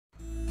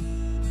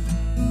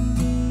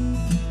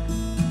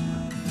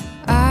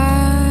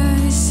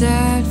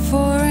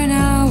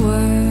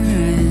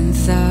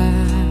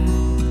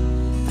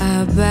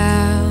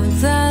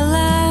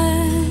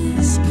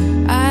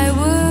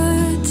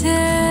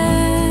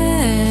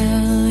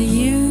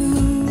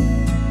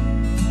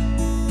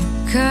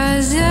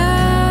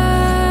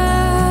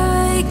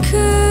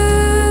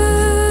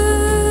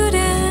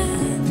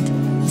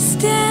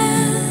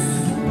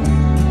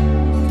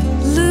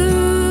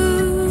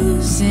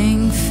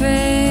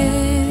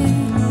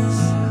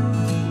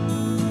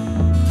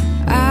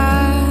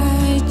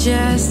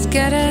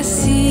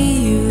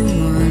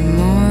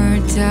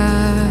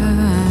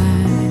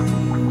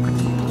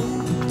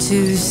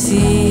to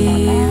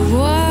see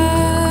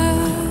what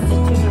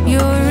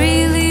you're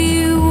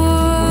really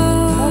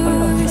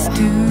worth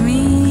to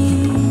me.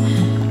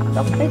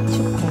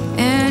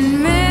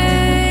 And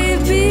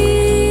maybe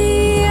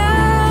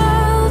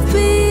I'll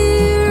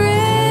be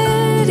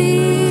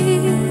ready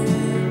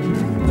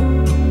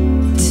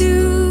to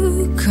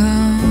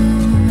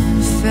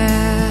confess.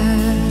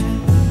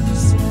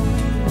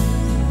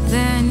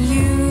 Then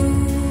you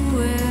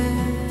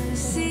will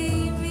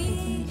see me.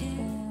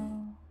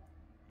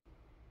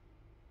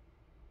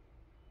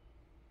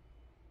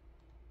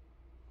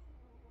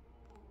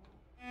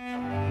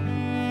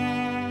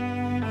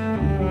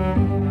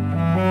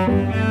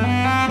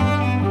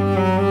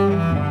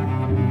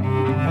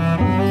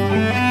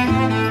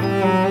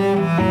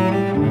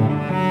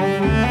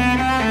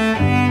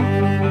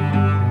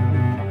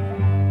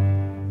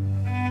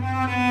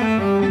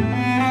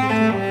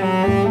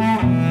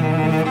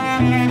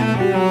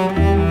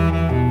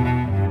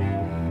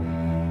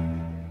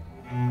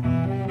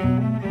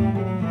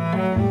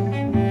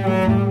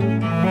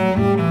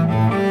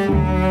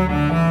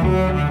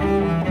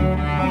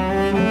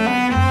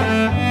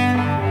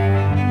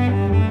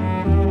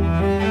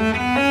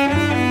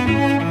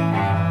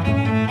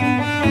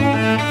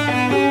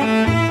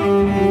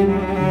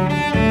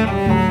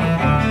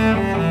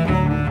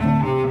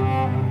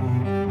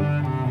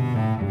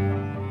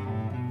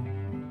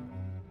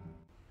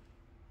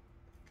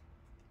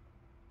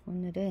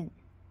 오늘은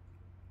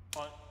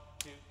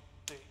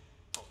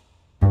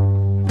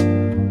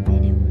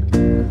메리골드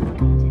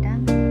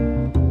랑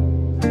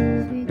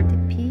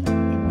스위트피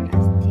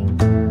에버라스팅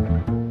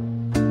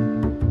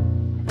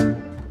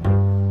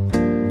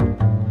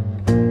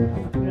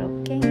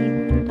이렇게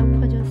이불을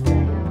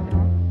덮어줬어요.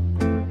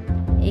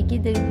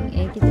 애기들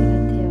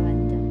같아요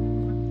완전.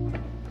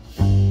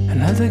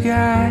 Another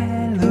guy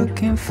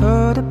looking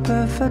for the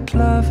perfect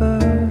lover,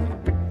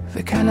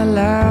 the kind of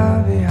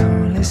love you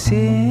only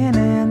see in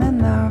a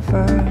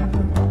novel.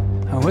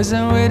 I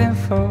wasn't waiting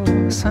for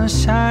some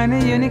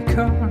shiny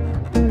unicorn.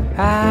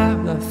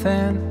 I've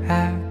nothing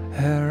I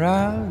heard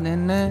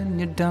rolling and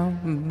you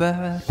don't.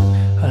 But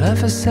all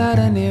of a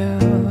sudden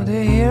you're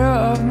the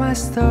hero of my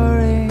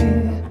story.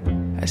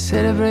 I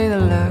celebrate the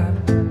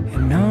love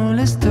and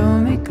only stole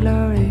me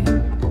glory.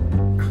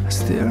 I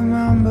still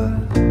remember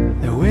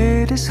the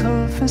way this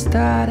whole thing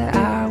started.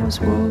 I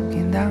was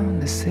walking down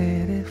the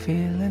city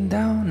feeling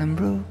down and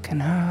broken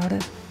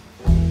hearted.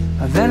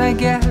 Then I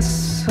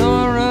guess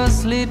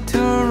sorrows lead to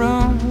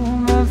Rome.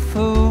 A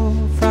fool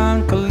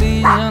from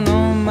collision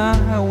on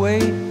my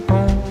way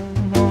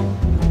home.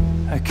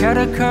 I cut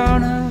a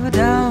corner,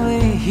 down we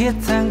hit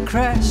and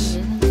crash.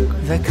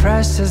 The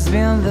crash has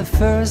been the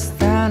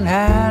first and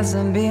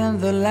hasn't been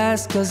the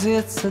last, 'cause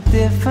it's a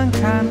different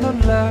kind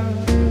of love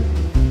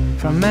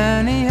from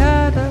any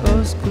other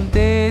old school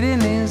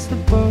dating is the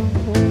boat.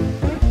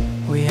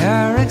 We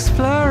are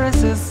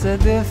explorers, it's a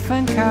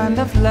different kind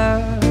of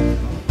love.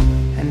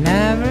 And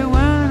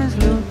everyone is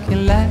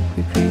looking like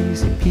we're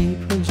crazy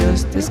people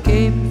just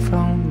escaping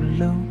from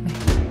lonely.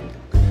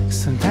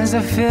 Sometimes I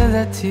feel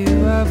that you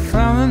are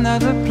from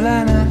another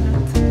planet.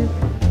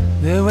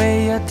 The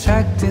way you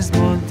attract these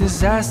more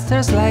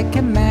disasters like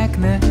a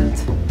magnet.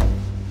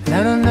 And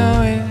I don't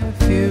know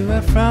if you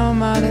are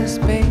from outer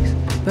space,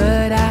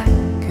 but I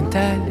can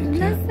tell you,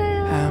 girl,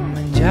 I'm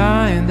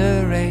enjoying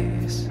the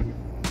race.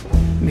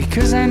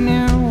 Because I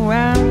knew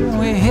when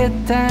we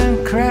hit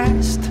and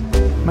crashed,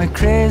 my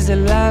crazy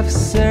love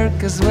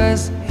circus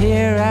was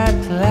here at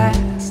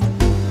last.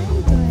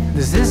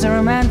 This is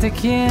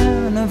romantic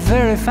in a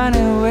very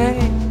funny way.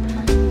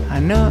 I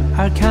know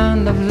our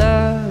kind of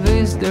love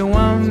is the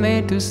one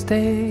made to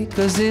stay,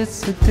 'cause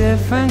it's a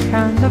different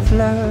kind of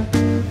love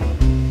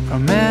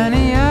from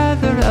any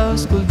other old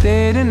school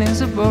dating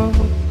is a boat.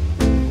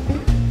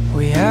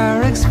 We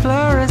are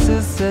explorers,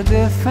 it's a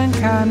different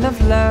kind of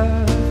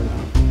love.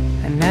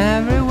 And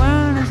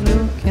everyone is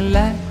looking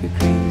like we're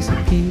crazy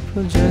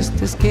people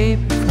just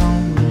escaping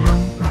from the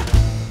room.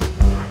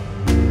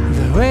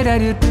 The way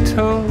that you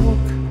talk,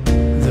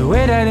 the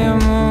way that you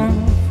move,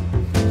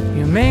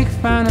 you make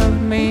fun of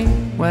me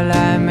while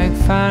I make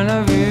fun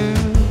of you.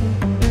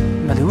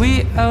 But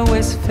we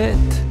always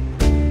fit,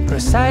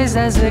 precise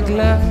as a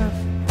glove.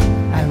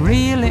 I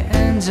really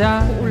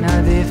enjoy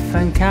a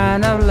different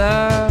kind of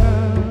love.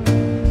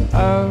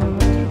 Oh,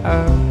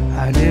 oh,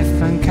 a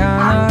different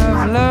kind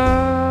of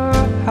love.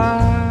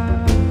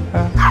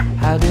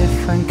 A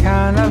different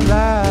kind of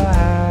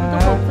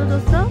love.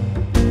 없어졌어?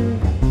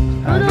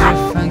 A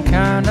different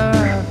kind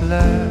of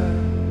love.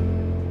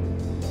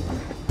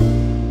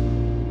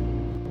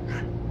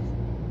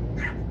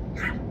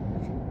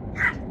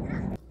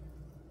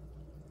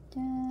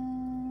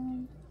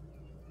 짠.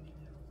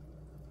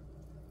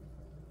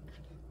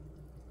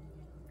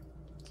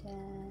 짠.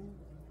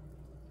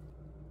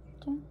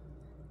 짠.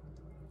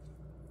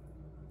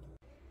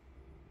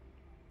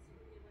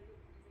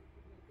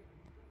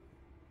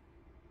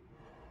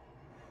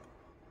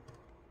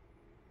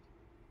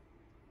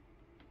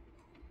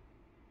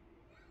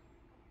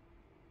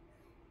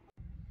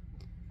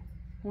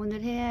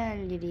 오늘 해야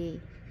할 일이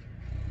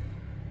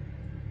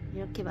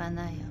이렇게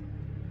많아요.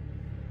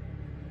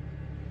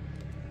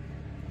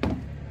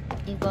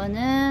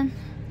 이거는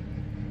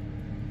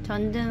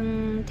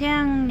전등,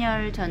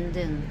 태양열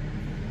전등,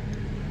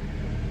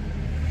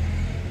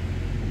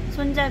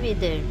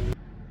 손잡이들,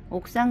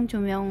 옥상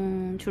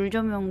조명,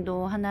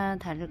 줄조명도 하나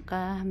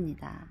달을까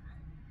합니다.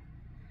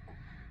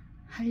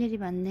 할 일이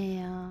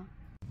많네요.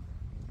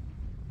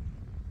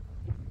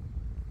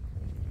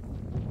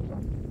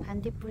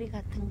 반딧불이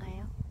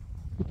같은가요?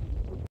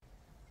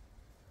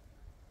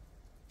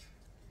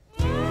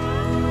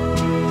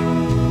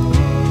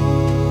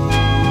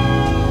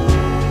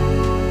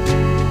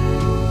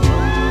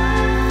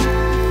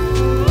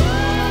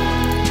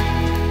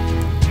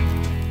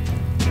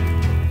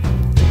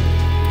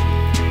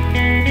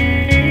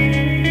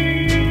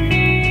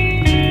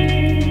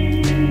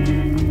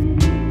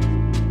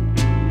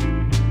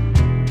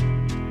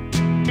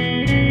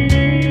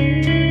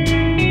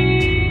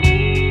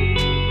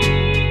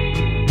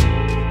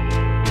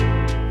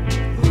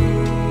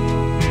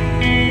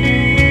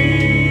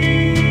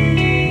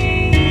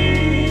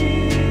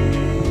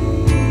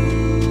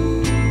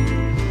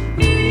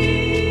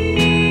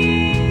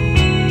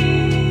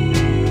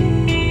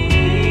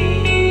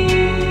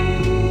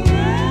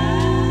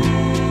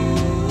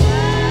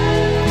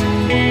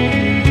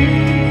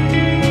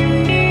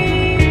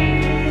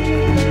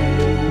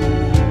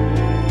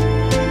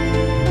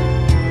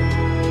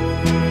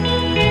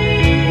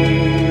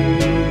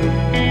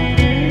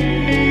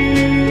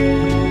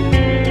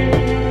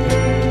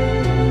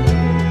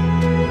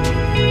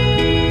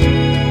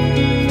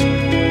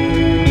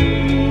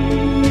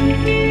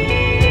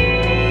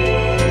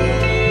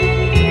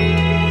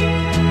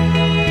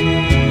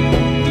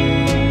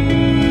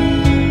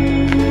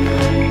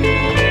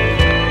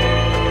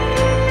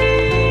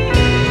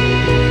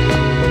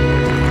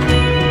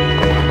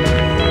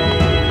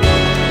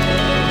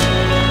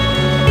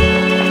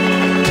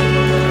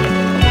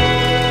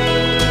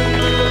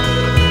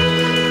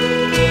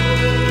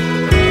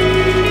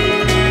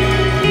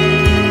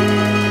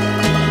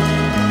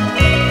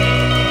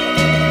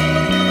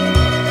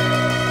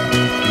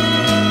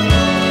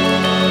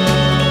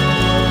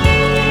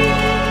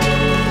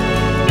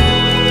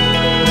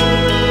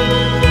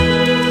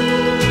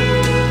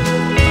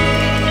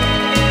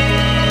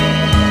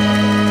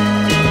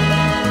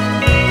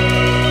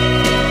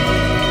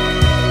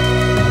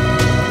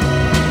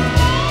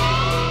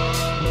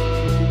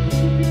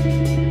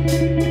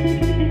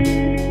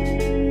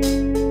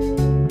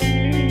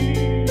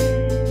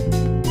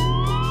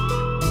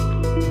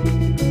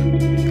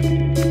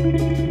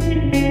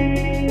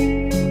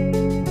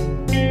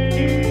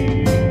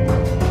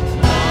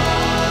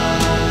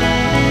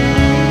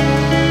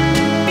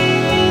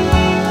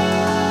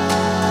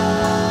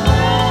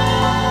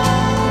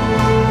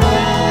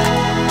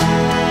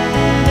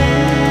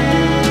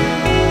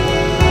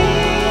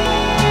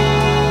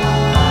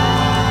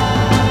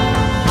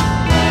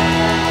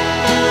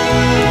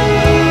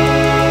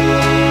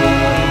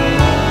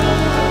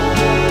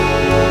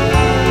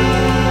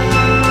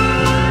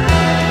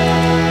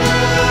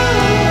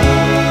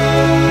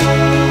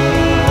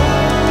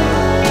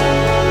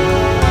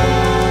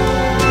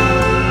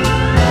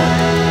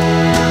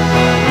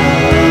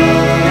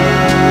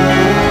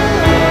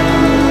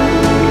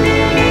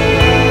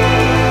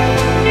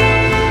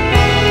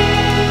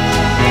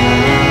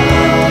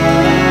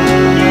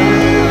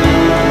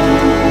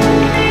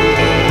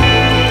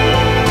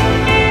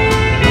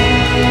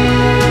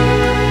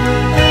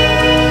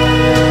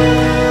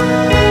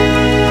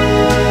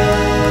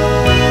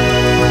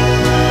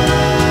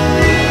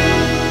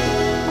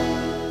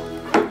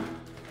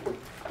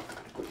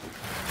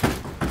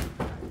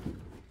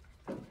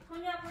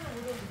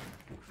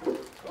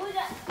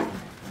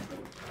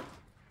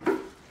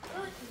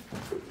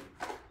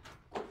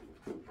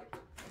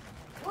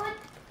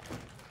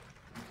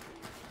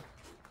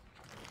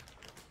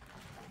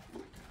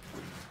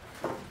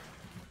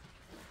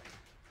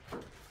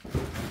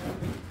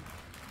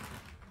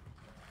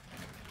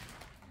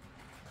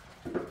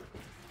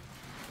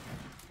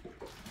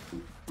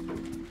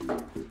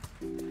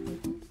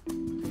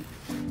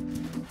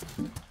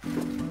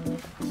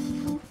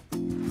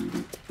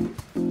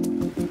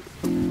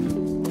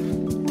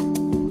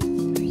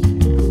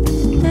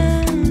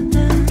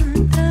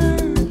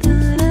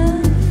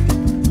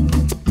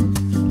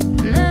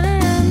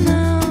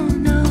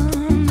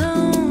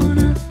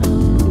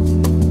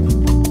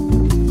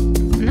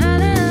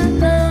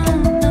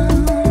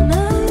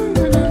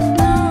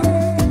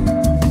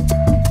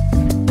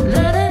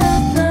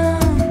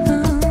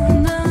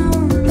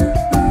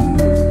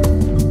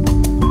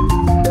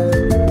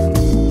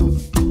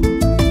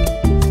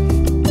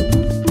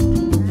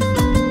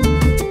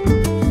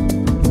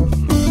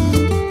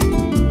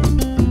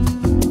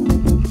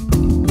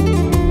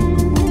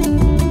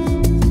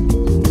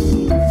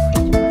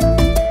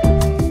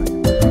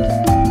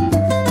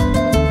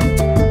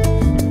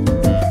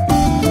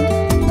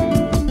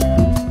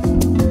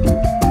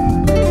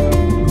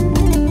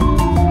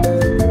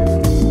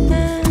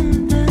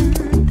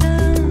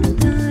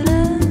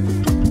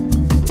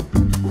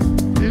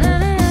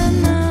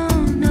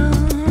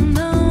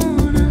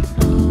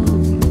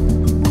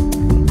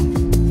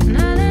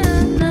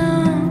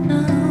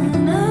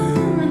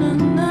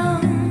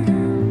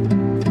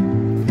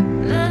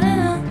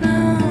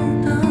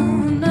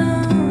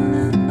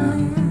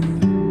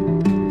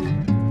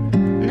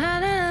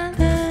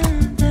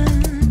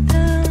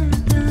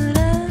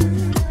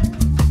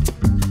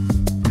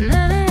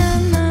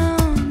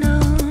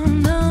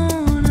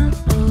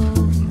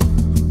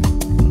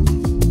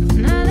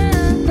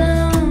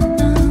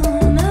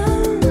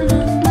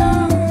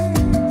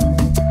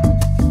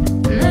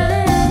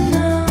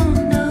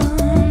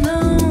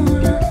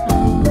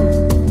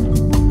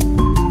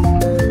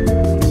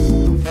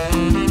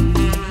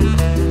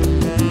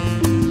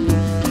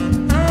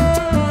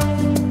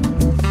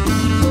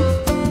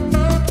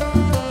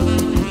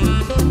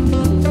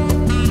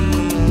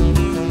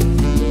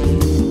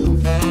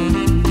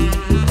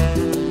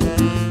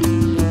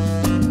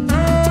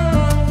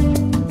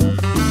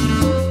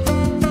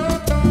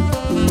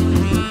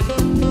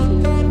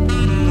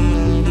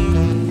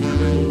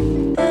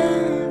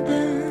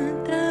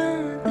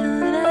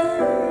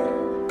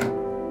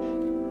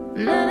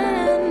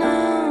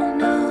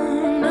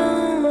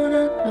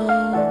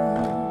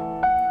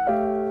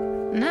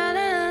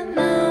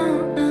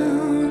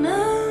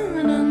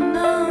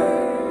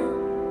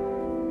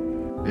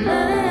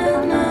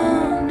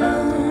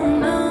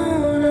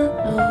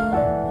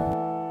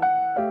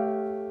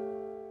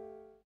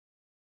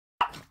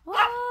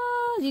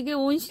 이게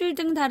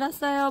온실등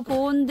달았어요.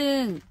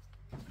 보온등.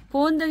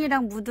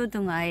 보온등이랑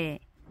무드등 아예.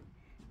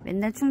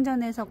 맨날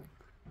충전해서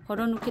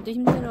걸어놓기도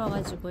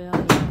힘들어가지고요.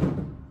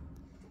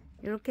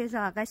 이렇게 해서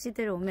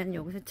아가씨들 오면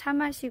여기서 차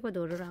마시고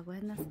놀으라고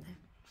해놨어요.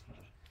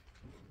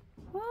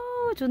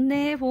 오,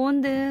 좋네.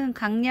 보온등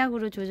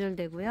강약으로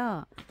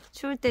조절되고요.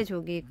 추울 때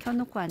저기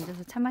켜놓고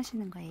앉아서 차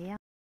마시는 거예요.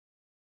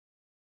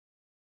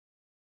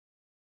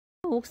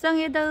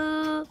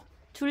 옥상에다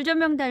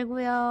줄조명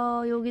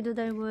달고요. 여기도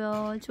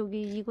달고요.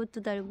 저기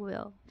이것도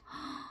달고요.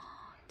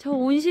 저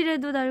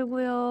온실에도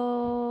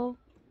달고요.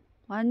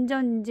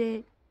 완전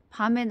이제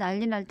밤에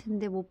난리 날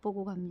텐데 못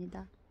보고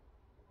갑니다.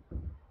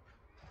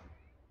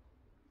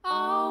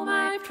 Oh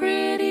my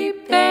pretty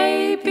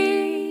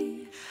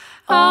baby,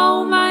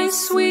 oh my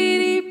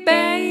sweetie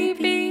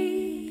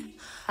baby,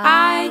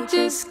 I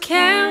just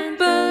can't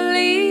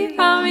believe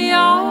I'm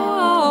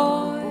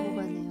yours.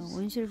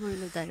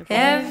 온실볼로 달고.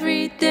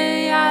 Every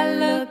day I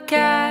look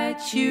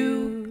at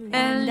you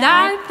and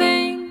I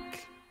think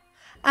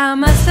I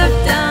must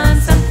have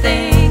done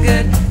something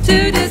good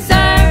to deserve